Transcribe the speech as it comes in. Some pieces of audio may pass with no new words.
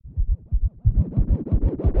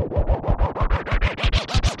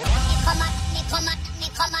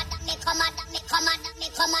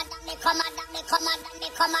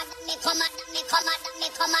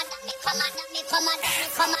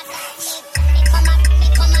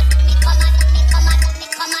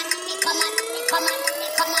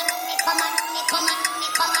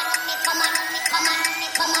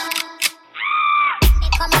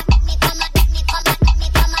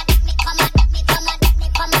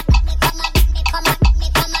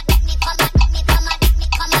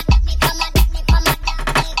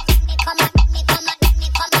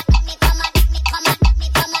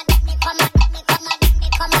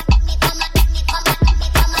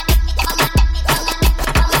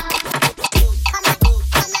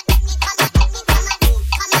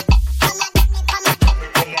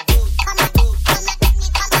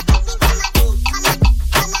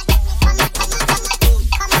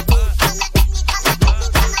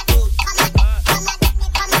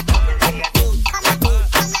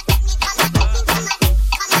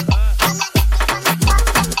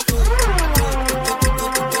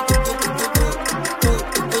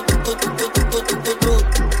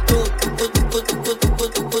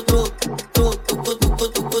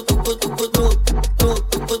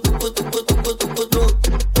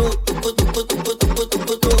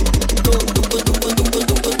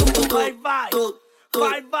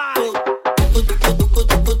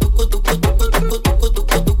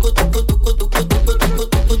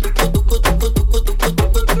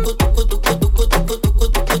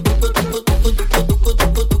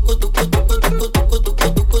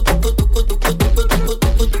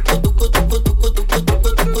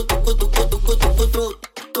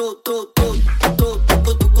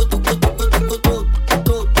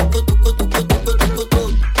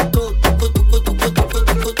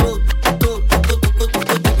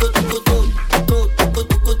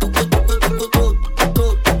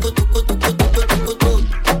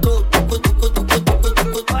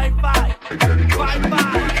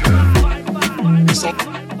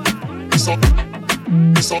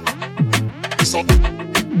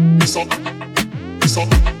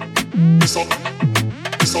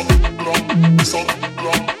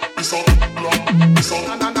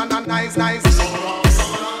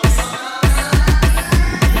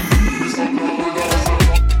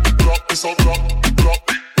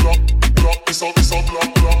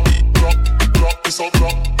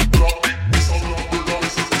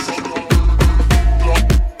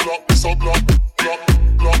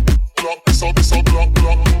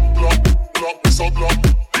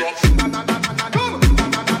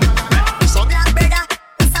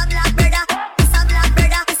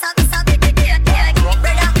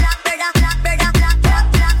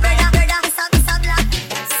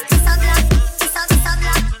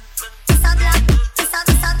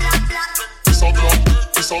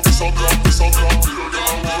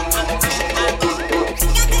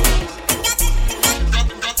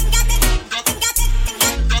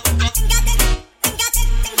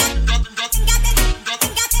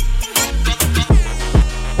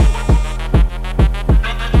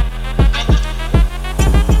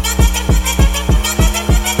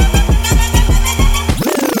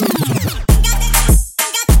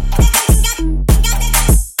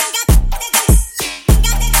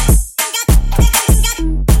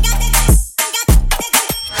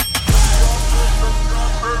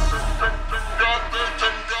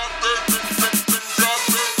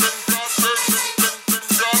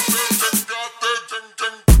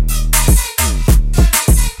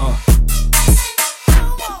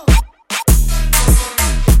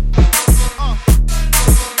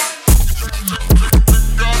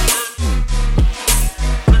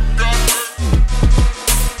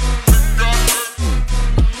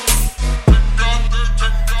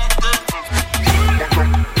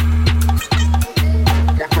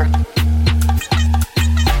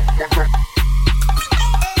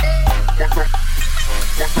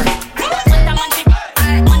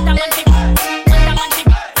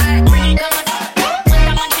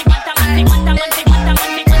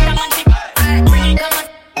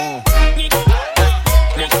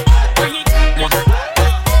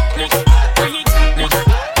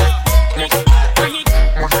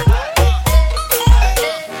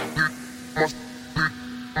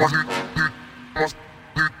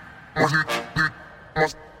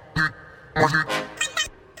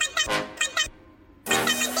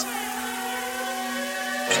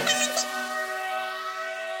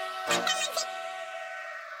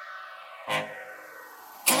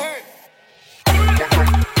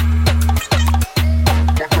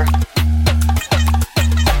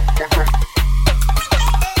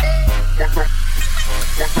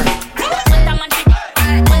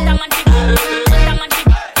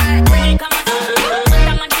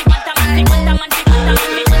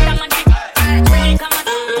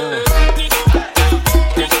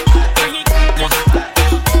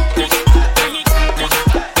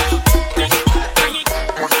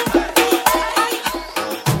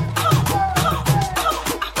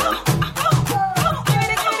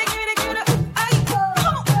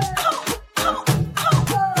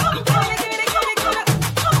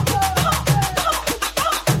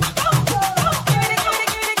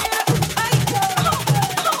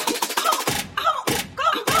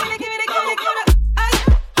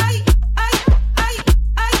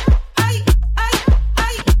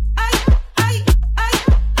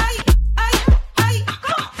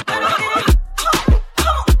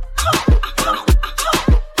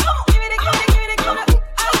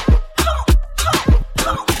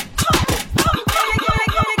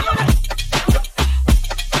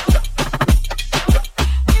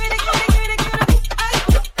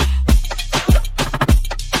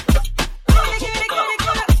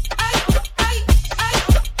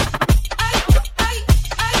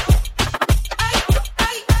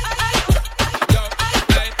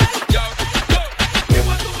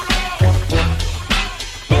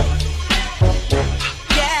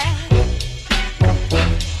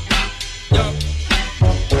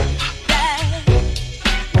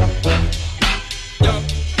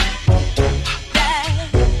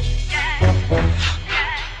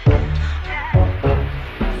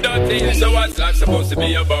supposed to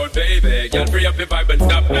be about, baby? Girl, free up your vibe and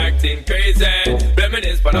stop acting crazy.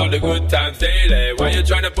 Reminisce on all the good times daily. Why you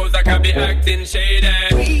trying to pose like I be acting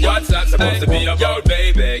shady? What's that supposed to be about,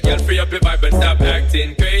 baby? Girl, free up your vibe and stop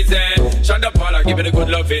acting crazy. Shonda Paula, give it a good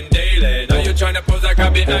loving daily. Now you trying to pose like I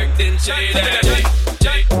be acting shady.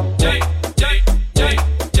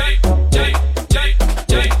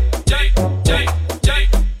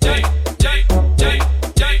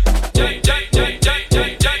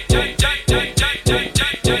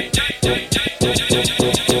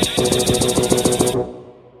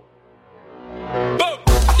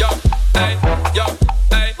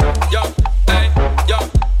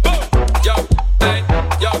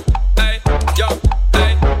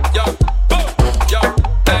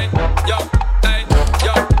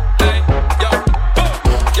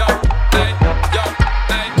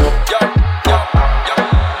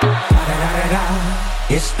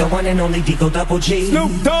 And only Digo Double G.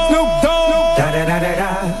 Snoop Dogg. Snoop Dogg. Da da da da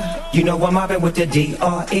da. You know I'm mobbing with the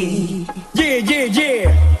D.R.E. Yeah, yeah,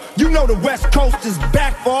 yeah. You know the West Coast is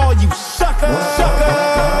back for all you suckers.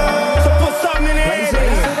 Suckers. So put something in there.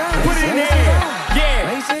 Put it in there.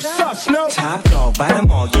 Yeah. Suck, Snoop. Top dog, by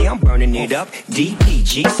them all. Yeah, I'm burning it up.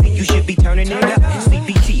 DPGC, you should be turning it up.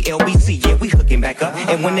 CPT, LBC, yeah, we hooking back up.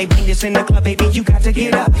 And when they bring this in the club, baby, you got to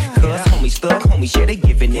get up. Cause homies, thug homies, yeah, they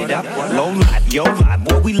giving it up. Low life, yo life,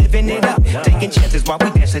 boy, we living it up. Taking chances while we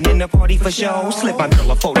dancing in the party for show. Slip my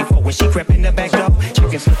girl a 44 when she crept in the back door.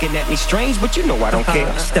 Chickens looking at me strange, but you know I don't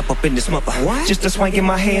care. Step up in this mother, just a swing in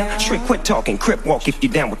my hair. Trick, quit talking, crip walk if you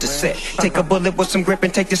down with the set. Take a bullet with some grip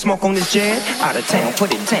and take the smoke on this jet. Out of town,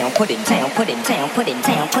 put it down, put it down, put it down, put it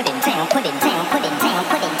down, put it down, put it down, put it down,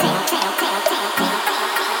 put it down,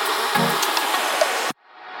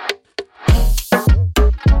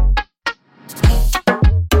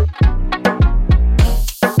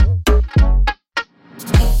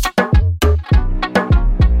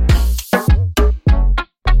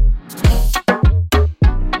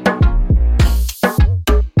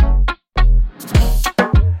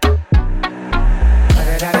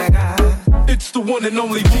 It's the one and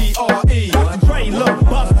only D.R.E. Dre, Lil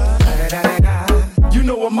Buster. You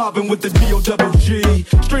know I'm mobbing with the D.O.G.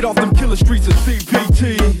 Straight off them killer streets of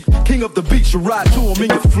CPT. King of the beach, you ride to him in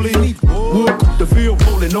your fleet. Whoop, the field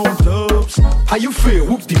rolling on dubs. How you feel?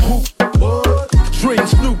 Whoop-de-whoop. What? Dre and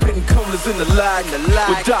Snoop hitting colas in the lag.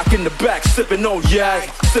 With Doc in the back, sipping on yak.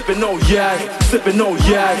 Sipping on yak. Sipping on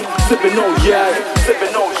yak. Sipping on yak.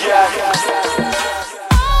 Sipping on yak.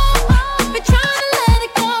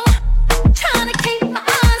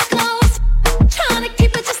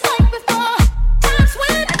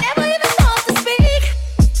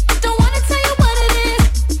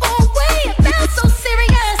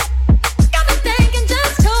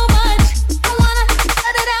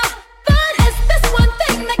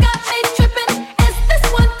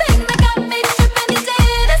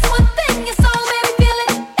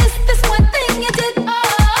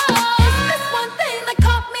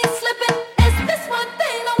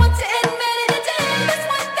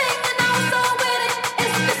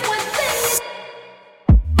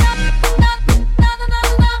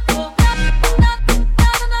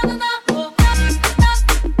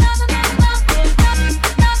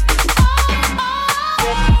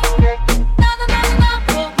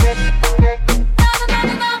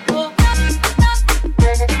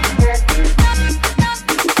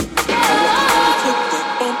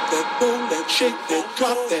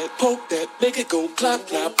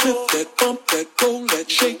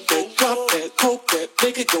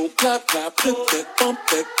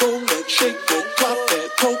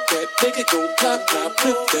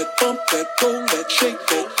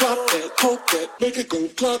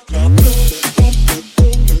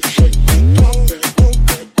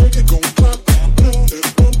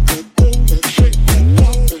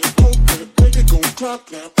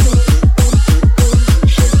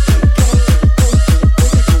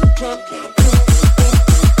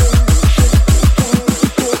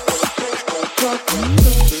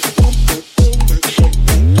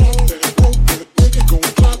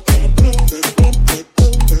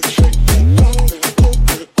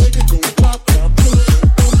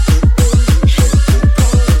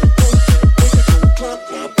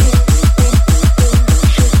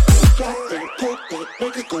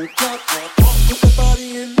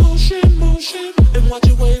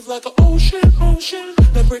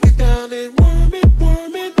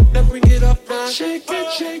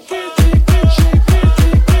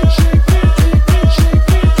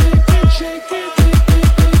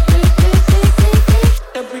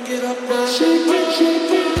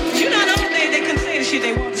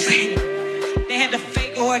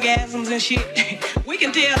 orgasms and shit. We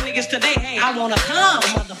can tell niggas today, hey, I wanna come,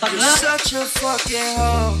 motherfucker. You're such a fucking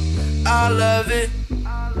hoe, I love it.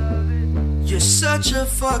 You're such a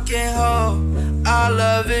fucking hoe, I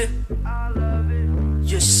love it.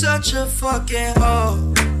 You're such a fucking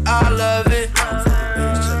hoe, I love it.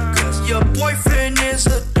 Your boyfriend is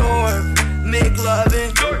a dork, make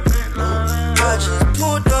loving. I just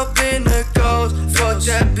pulled up in the ghost, fucked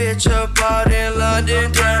that bitch up out in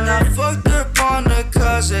London. Then I fucked up on the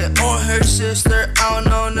cousin or her sister, I don't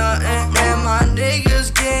know nothing. And my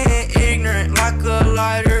niggas getting ignorant like a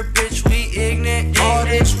lighter, bitch, we ignorant. All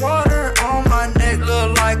this water on my neck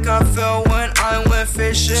look like I fell when I went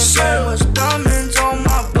fishing. So much diamonds on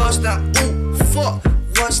my bust now, ooh, fuck.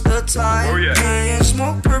 What's the time? Oh, yeah. Me and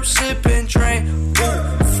smoke, perp, sippin', drain.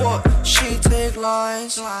 Ooh, fuck, she take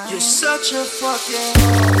lines. You're such a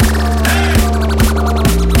fucking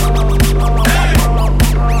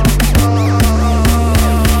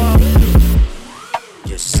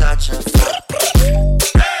You're such a fucking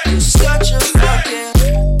You're such a fucking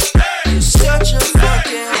You're such a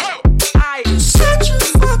fucking You're such a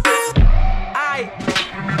fucking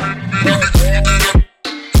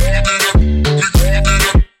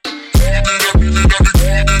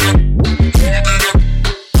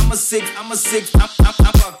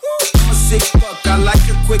I'm a sick fuck, I like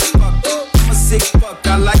a quick fuck. I'm a sick fuck,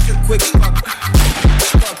 I like a quick fuck.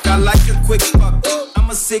 Fuck, I like a quick fuck. I'm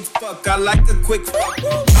a sick fuck, I like a quick fuck.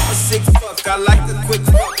 I'm a sick fuck, I like a quick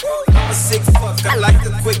fuck. I'm a sick fuck, I like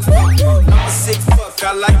a quick fuck. I'm a sick fuck,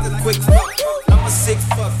 I like a quick fuck. I'm a sick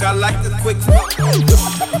fuck, I like a quick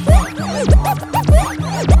fuck.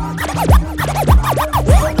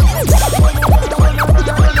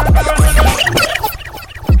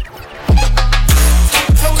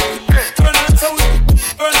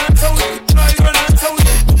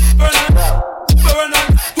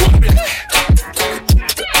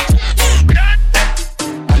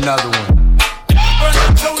 Another one.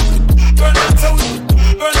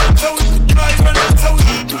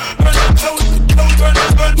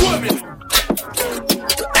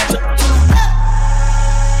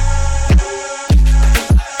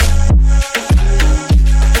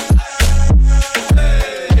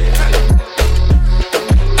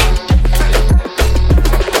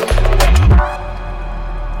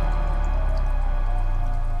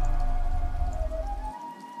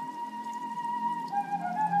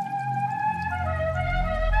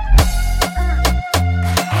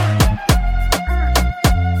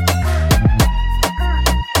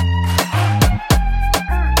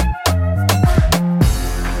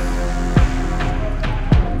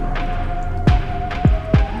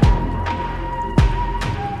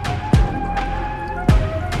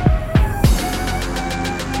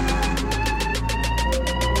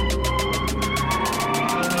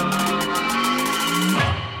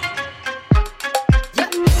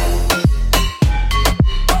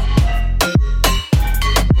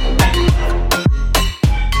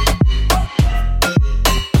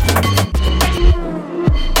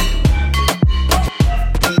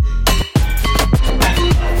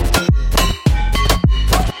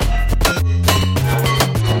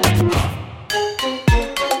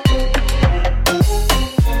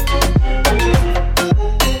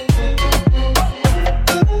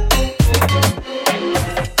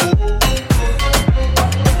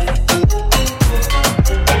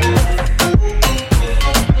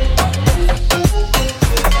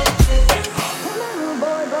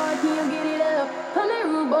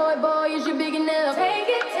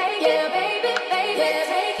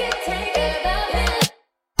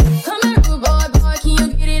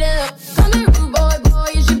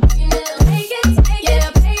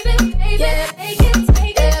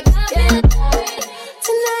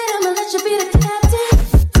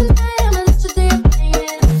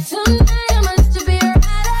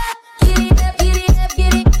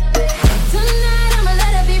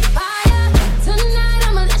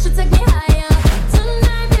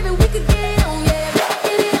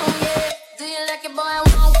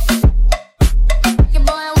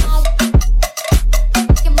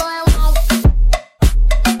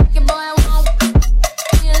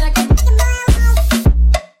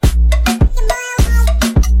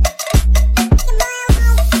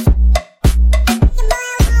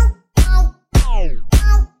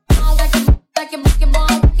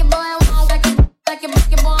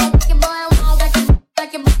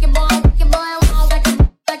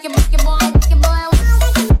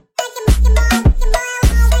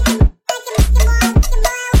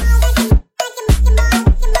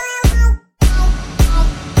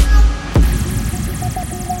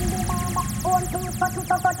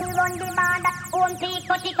 run the band. Home tea,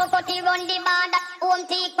 cutty, run the band. Home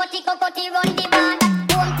tea, cutty, run the band.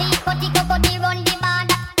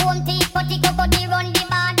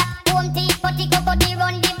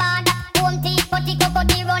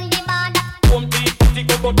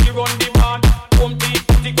 cocotti run the man.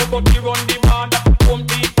 Humpty cocotti run the man.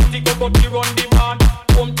 Humpty cocotti run the man.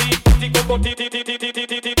 Humpty cocotti ti ti ti ti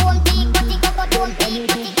ti ti. Jump on the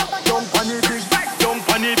big back, jump on the big back, jump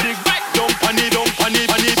on the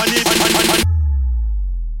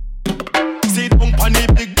See jump on the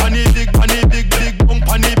big, on the big, on the big, big, jump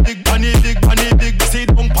on the big, on the big, on the big. See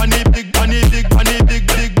jump on the big, on the big, on the big,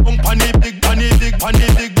 big, jump on the big, on the big, on the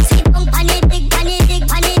big. See jump on the big, on the big,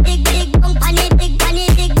 on the big, big, jump on the big, on the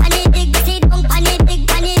big, on the big. See jump on the big,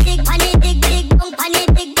 on the big, on the big, big, jump on the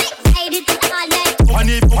big, big. I did it all night. On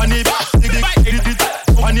the big, on the big,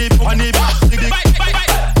 on the big.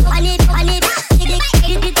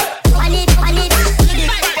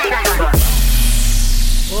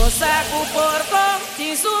 Saco porco,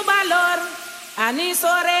 sin su valor, ani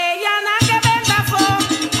sorellana que venda fo,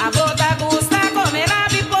 a bota gusta comer a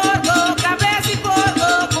mi porco, cabeza y porco,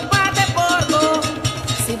 cupate porco,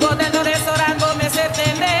 si bota en el restaurante me se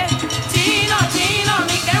tende, chino,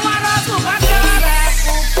 mi que arroz su pacara,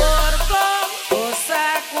 cu porco, o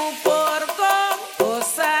saco porco, o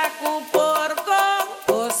saco porco,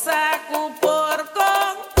 o saco porco,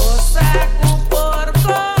 o saco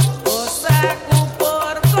porco, o saco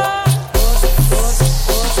porco.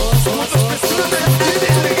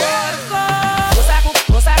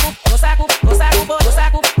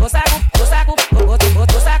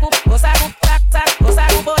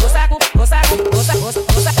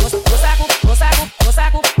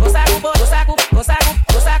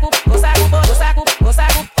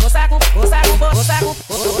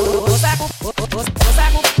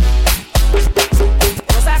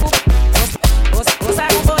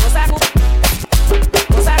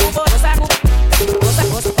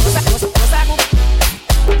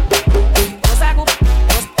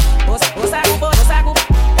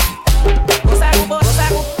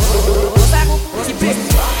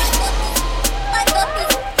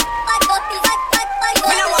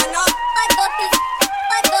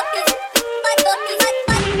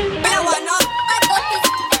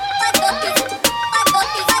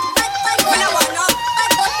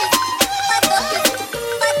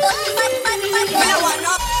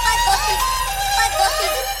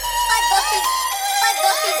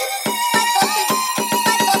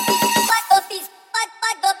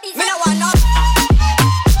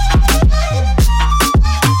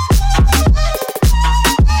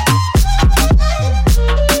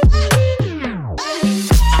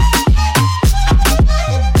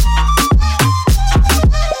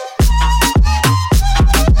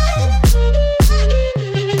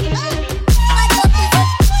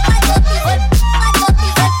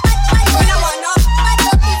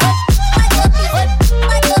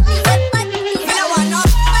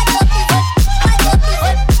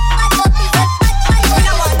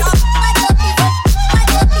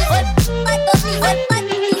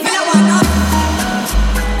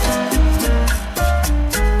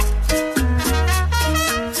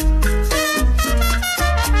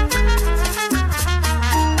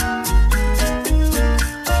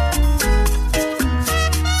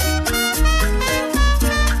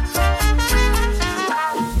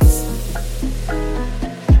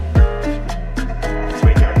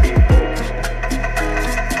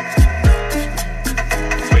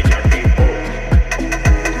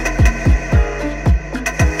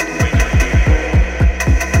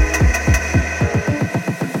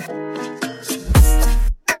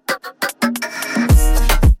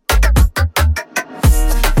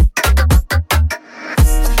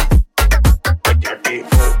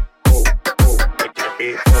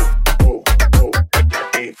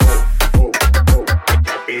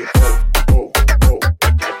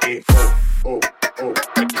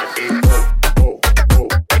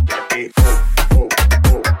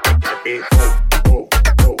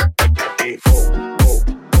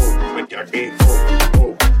 With your